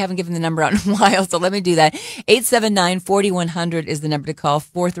thinking, I haven't given the number out in a while, so let me do that. 879-4100 is the number to call.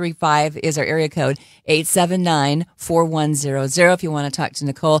 435 is our area code. 879-4100 if you want to talk to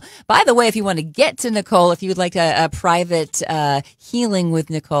Nicole. By the way, if you want to get to Nicole, if you would like a private healing with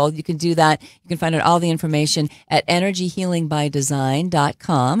Nicole, you can do that. You can find out all the information at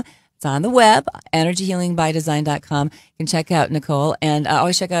energyhealingbydesign.com. It's on the web, energyhealingbydesign.com. You can check out Nicole, and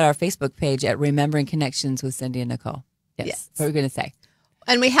always check out our Facebook page at Remembering Connections with Cindy and Nicole. Yes. What were we going to say?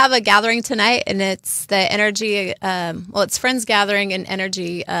 And we have a gathering tonight, and it's the energy, it's Friends Gathering and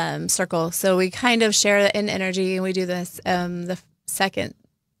Energy Circle. So we kind of share in energy, and we do this the second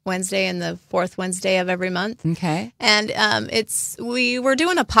Wednesday and the fourth Wednesday of every month. Okay. And we were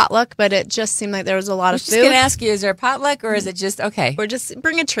doing a potluck, but it just seemed like there was a lot of food. I was just going to ask you, is there a potluck, or is it just, okay? We're just,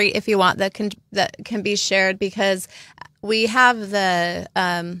 bring a treat if you want that can be shared, because we have the,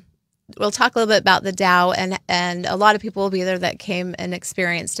 we'll talk a little bit about the Tao, and a lot of people will be there that came and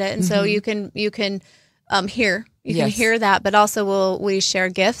experienced it. And so you can hear that, but also we share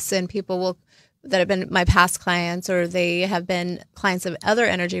gifts, and people that have been my past clients, or they have been clients of other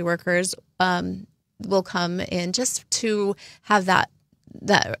energy workers, will come in just to have that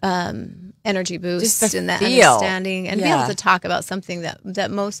energy boost and that understanding, and be able to talk about something that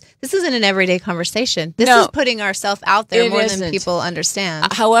this isn't an everyday conversation. This is putting ourselves out there more than people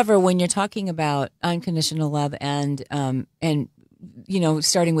understand. However, when you're talking about unconditional love and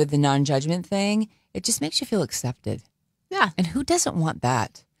starting with the non-judgment thing, it just makes you feel accepted. Yeah. And who doesn't want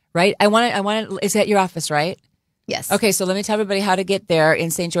that? Right? I want to, is that your office, right? Yes. Okay, so let me tell everybody how to get there in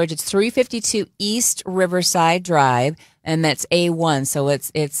St. George. It's 352 East Riverside Drive. and that's A1. So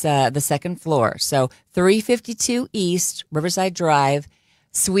it's the second floor. So 352 East Riverside Drive,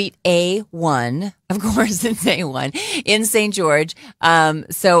 Suite A1. Of course, it's A1 in St. George.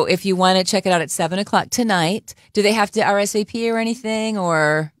 So if you want to check it out at 7:00 tonight, do they have to RSVP or anything,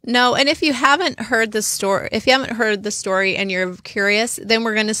 or no? And if you haven't heard the story, and you're curious, then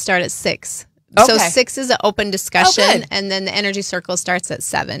we're going to start at 6. Okay. So 6 is an open discussion, good. and then the energy circle starts at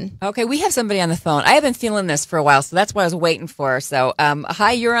 7. Okay, we have somebody on the phone. I have been feeling this for a while, so that's what I was waiting for. So,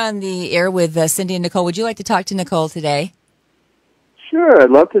 hi, you're on the air with Cindy and Nicole. Would you like to talk to Nicole today? Sure, I'd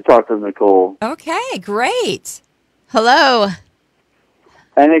love to talk to Nicole. Okay, great. Hello.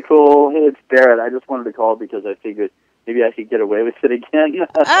 Hi, Nicole. Hey, it's Barrett. I just wanted to call because I figured maybe I could get away with it again.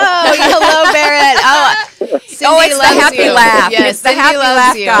 Oh, hello, Barrett. Oh, Cindy it's the happy laugh. Yes, it's the Cindy happy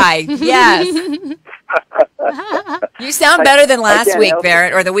laugh you. guy. Yes. You sound better than last week,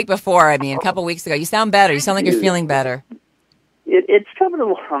 Barrett, or the week before. I mean, a couple weeks ago. You sound better. You sound like you're feeling better. It's coming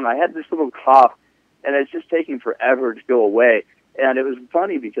along. I had this little cough, and it's just taking forever to go away. And it was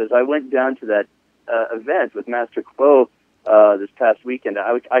funny because I went down to that event with Master Quo this past weekend.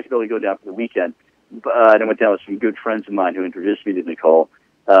 I could only go down for the weekend. And I went down with some good friends of mine who introduced me to Nicole.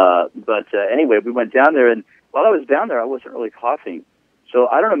 Anyway, we went down there, and while I was down there, I wasn't really coughing. So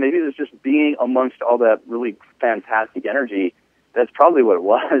I don't know, maybe it was just being amongst all that really fantastic energy. That's probably what it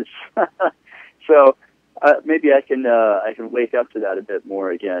was. So maybe I can wake up to that a bit more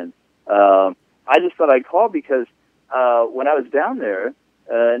again. I just thought I'd call because when I was down there,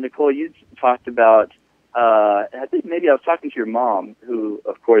 Nicole, you talked about, I think maybe I was talking to your mom, who,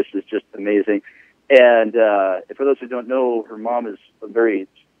 of course, is just amazing. And for those who don't know, her mom is very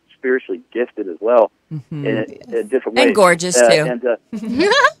spiritually gifted as well, in a different way. And gorgeous, too.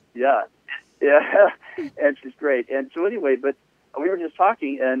 Yeah. And she's great. And so anyway, but we were just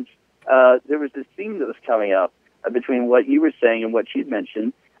talking, and there was this theme that was coming up between what you were saying and what she'd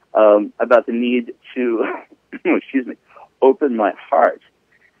mentioned about the need to, open my heart.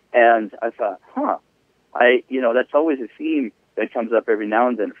 And I thought, that's always a theme that comes up every now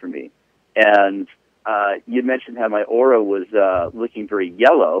and then for me. And you mentioned how my aura was looking very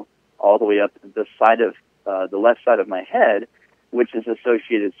yellow all the way up the side of the left side of my head, which is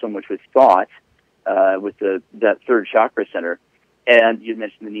associated so much with thought, with that third chakra center. And you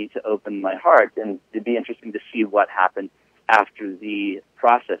mentioned the need to open my heart, and it'd be interesting to see what happened after the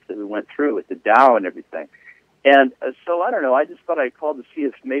process that we went through with the Tao and everything. And so I don't know. I just thought I'd call to see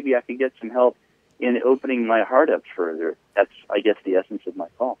if maybe I could get some help in opening my heart up further. That's, I guess, the essence of my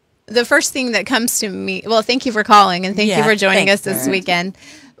call. The first thing that comes to me, well, thank you for calling and thank you for joining us this weekend,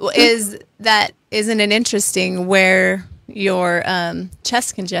 is that isn't it interesting where your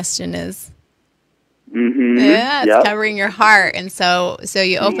chest congestion is? Mm-hmm. Yeah, it's covering your heart. And so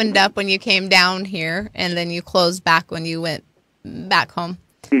you opened up when you came down here, and then you closed back when you went back home.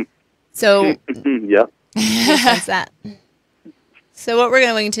 So, sense that. So what we're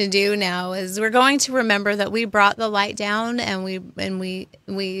going to do now is we're going to remember that we brought the light down, and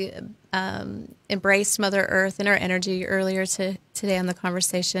we embraced Mother Earth and our energy earlier today on the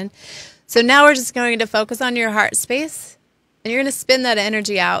conversation. So now we're just going to focus on your heart space, and you're going to spin that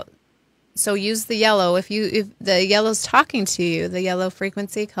energy out. So use the yellow. If the yellow's talking to you, the yellow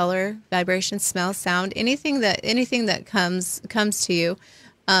frequency, color, vibration, smell, sound, anything that comes to you,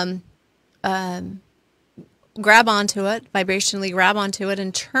 grab onto it, vibrationally grab onto it,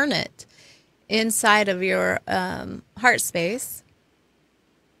 and turn it inside of your heart space.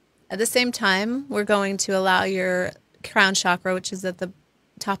 At the same time, we're going to allow your crown chakra, which is at the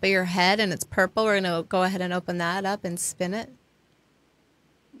top of your head, and it's purple. We're going to go ahead and open that up and spin it.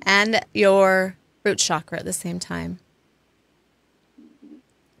 And your root chakra at the same time.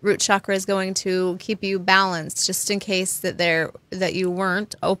 Root chakra is going to keep you balanced, just in case that you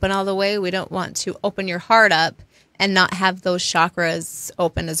weren't open all the way. We don't want to open your heart up and not have those chakras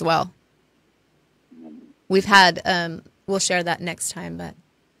open as well. We've had, we'll share that next time, but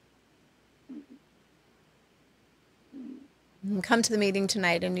come to the meeting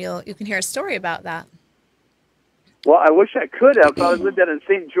tonight, and you can hear a story about that. Well, I wish I could have. If I lived out in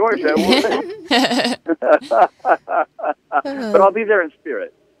St. George, I would. But I'll be there in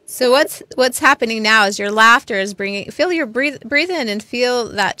spirit. So what's happening now is your laughter is feel your breathe in and feel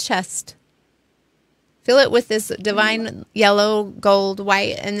that chest. Fill it with this divine yellow, gold,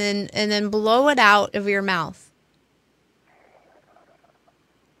 white, and then blow it out of your mouth.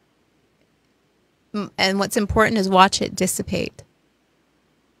 And what's important is watch it dissipate.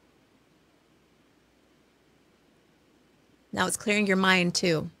 Now it's clearing your mind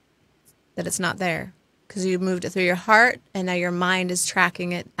too, that it's not there, because you moved it through your heart, and now your mind is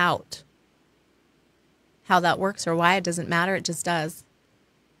tracking it out. how that works or why. It doesn't matter. It just does.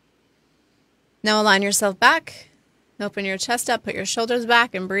 Now align yourself back. Open your chest up, put your shoulders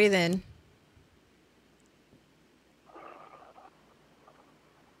back, and breathe in.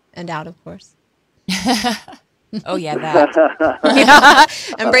 And out, of course. Oh, yeah,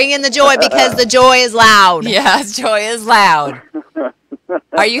 that. And bring in the joy, because the joy is loud. Yes, joy is loud.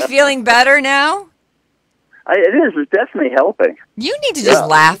 Are you feeling better now? It is. It's definitely helping. You need to just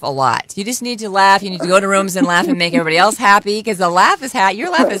laugh a lot. You just need to laugh. You need to go to rooms and laugh and make everybody else happy, because the laugh is your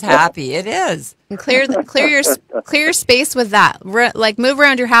laugh is happy. It is. And clear your space with that. Like, move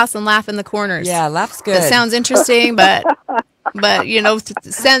around your house and laugh in the corners. Yeah, laugh's good. That sounds interesting, but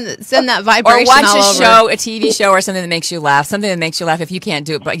send that vibration or watch all a over. show, a TV show, or something that makes you laugh. Something that makes you laugh. If you can't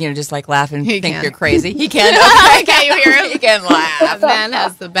do it, but just like laugh and think you're crazy. He can. Okay. Can you hear him? He can laugh. That man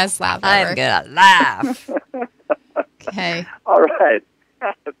has the best laugh ever. I'm gonna laugh. Okay. All right.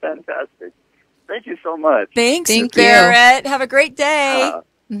 Fantastic. Thank you so much. Thanks, Thank Barrett. Have a great day.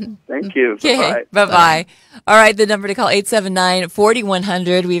 Thank you. Okay. Bye-bye. All right, the number to call,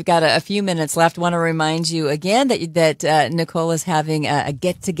 879-4100. We've got a few minutes left. Want to remind you again that Nicole is having a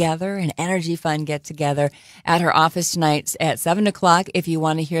get-together, an energy fun get-together at her office tonight at 7 o'clock. If you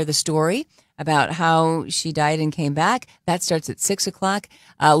want to hear the story about how she died and came back, that starts at 6 o'clock,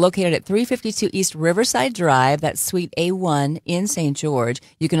 located at 352 East Riverside Drive. That's Suite A1 in St. George.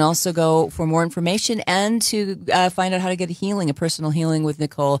 You can also go for more information and to find out how to get a personal healing with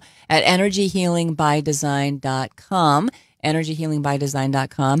Nicole at energyhealingbydesign.com.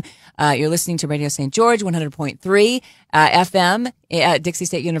 energyhealingbydesign.com. You're listening to Radio St. George, 100.3 FM at Dixie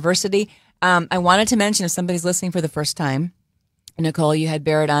State University. I wanted to mention, if somebody's listening for the first time, Nicole, you had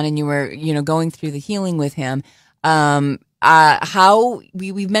Barrett on and you were, going through the healing with him. How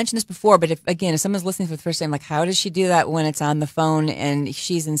we've mentioned this before, but if someone's listening for the first time, like, how does she do that when it's on the phone and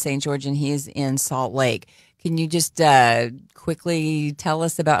she's in St. George and he's in Salt Lake? Can you just quickly tell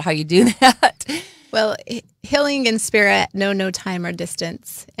us about how you do that? Well, healing in spirit know no time or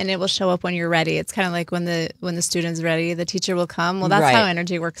distance, and it will show up when you're ready. It's kind of like when the student's ready, the teacher will come. Well, that's how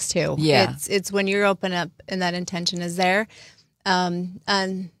energy works too. Yeah, it's when you're open up and that intention is there.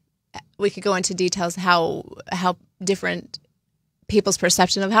 And we could go into details how different people's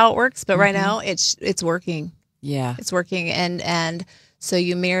perception of how it works, but right now it's working. Yeah, it's working, and so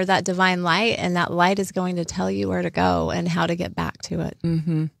you mirror that divine light, and that light is going to tell you where to go and how to get back to it.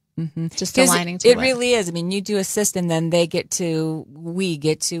 Mm-hmm. Mm-hmm. Just aligning to it. It really is. I mean, you do assist, and then we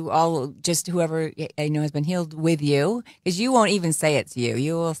get to all, just whoever has been healed with you, because you won't even say it's you.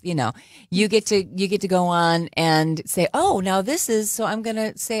 You will, you get to go on and say, oh, now this is, so I'm going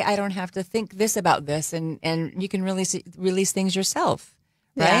to say I don't have to think this about this, and you can release things yourself,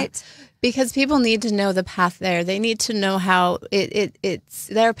 right? Yeah. Because people need to know the path there. They need to know how it's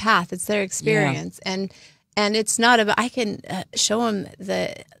their path, it's their experience, and it's not about, I can show them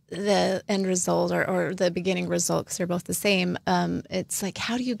the end result or the beginning result, because they're both the same. It's like,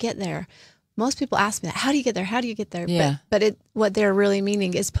 how do you get there? Most people ask me that. How do you get there? How do you get there? Yeah. But what they're really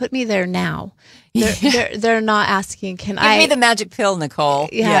meaning is, put me there now. They're not asking, can Give me the magic pill, Nicole.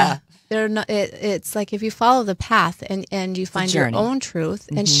 Yeah. They're not. It's like, if you follow the path and you find your own truth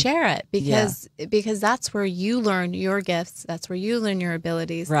and share it, because that's where you learn your gifts. That's where you learn your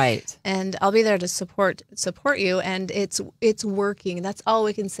abilities. Right. And I'll be there to support you. And it's working. That's all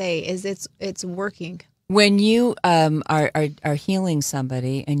we can say is it's working. When you are healing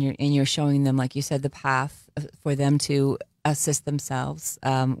somebody and you're showing them, like you said, the path for them to assist themselves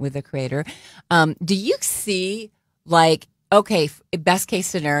with the Creator, do you see, like, okay, best case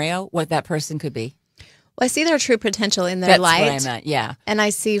scenario, what that person could be? Well, I see their true potential in their light. That's what I meant, yeah. And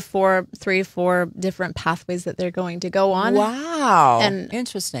I see 4 different pathways that they're going to go on. Wow. And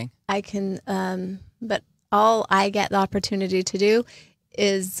interesting. I can, but all I get the opportunity to do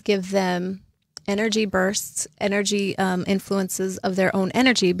is give them energy bursts, energy influences of their own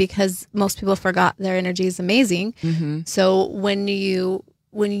energy, because most people forgot their energy is amazing. Mm-hmm. So when you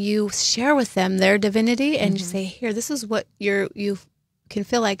share with them their divinity and you say, here, this is what you can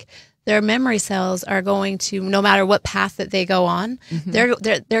feel like their memory cells are going to, no matter what path that they go on,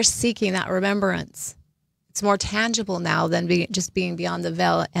 they're seeking that remembrance. It's more tangible now than just being beyond the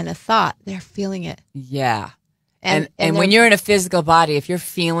veil and a thought. They're feeling it. Yeah. And when you're in a physical body, if you're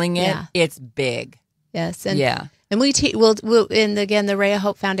feeling it, it's big. Yes. And we and again, the Ray of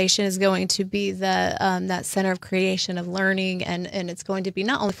Hope Foundation is going to be the that center of creation, of learning, and it's going to be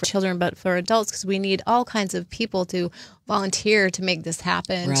not only for children but for adults, because we need all kinds of people to volunteer to make this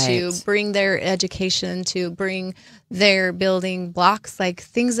happen, to bring their education, to bring their building blocks, like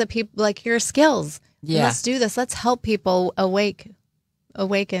things that people, like your skills. Yeah. Let's do this. Let's help people awaken.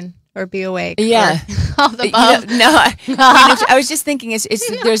 or be awake. Yeah. All the above. I was just thinking it's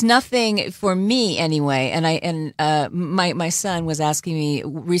there's nothing for me anyway. And my son was asking me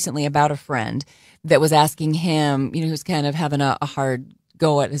recently about a friend that was asking him, he was kind of having a hard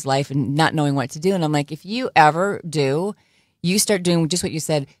go at his life and not knowing what to do. And I'm like, if you ever do, you start doing just what you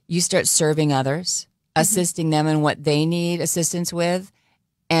said. You start serving others, assisting them in what they need assistance with,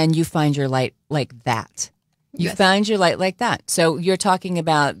 and you find your light like that. You find your light like that. So you're talking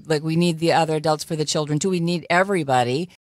about, like, we need the other adults for the children too. We need everybody.